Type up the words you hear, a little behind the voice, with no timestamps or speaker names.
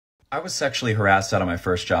I was sexually harassed out of my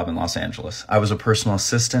first job in Los Angeles. I was a personal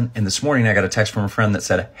assistant, and this morning I got a text from a friend that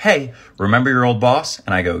said, "Hey, remember your old boss?"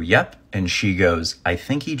 And I go, "Yep." And she goes, "I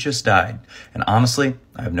think he just died." And honestly,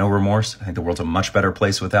 I have no remorse. I think the world's a much better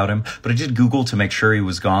place without him. But I did Google to make sure he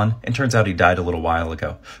was gone, and turns out he died a little while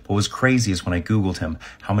ago. But what was crazy is when I Googled him,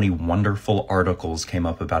 how many wonderful articles came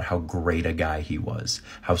up about how great a guy he was,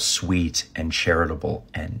 how sweet and charitable,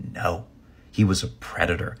 and no. He was a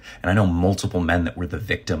predator, and I know multiple men that were the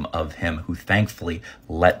victim of him who thankfully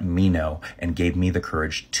let me know and gave me the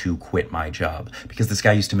courage to quit my job, because this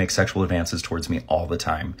guy used to make sexual advances towards me all the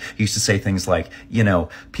time. He used to say things like,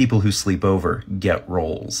 people who sleep over get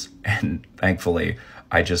roles, and thankfully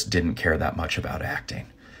I just didn't care that much about acting.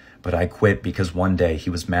 But I quit because one day he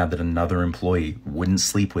was mad that another employee wouldn't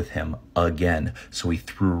sleep with him again, so he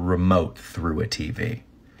threw a remote through a TV.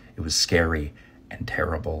 It was scary and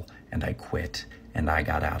terrible, and I quit, and I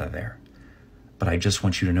got out of there. But I just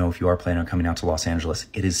want you to know, if you are planning on coming out to Los Angeles,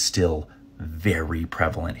 it is still very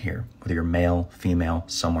prevalent here. Whether you're male, female,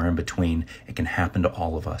 somewhere in between, it can happen to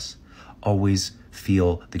all of us. Always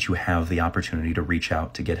feel that you have the opportunity to reach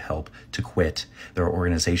out, to get help, to quit. There are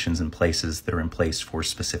organizations and places that are in place for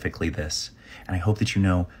specifically this. And I hope that you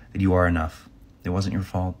know that you are enough. It wasn't your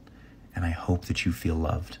fault, and I hope that you feel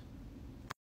loved.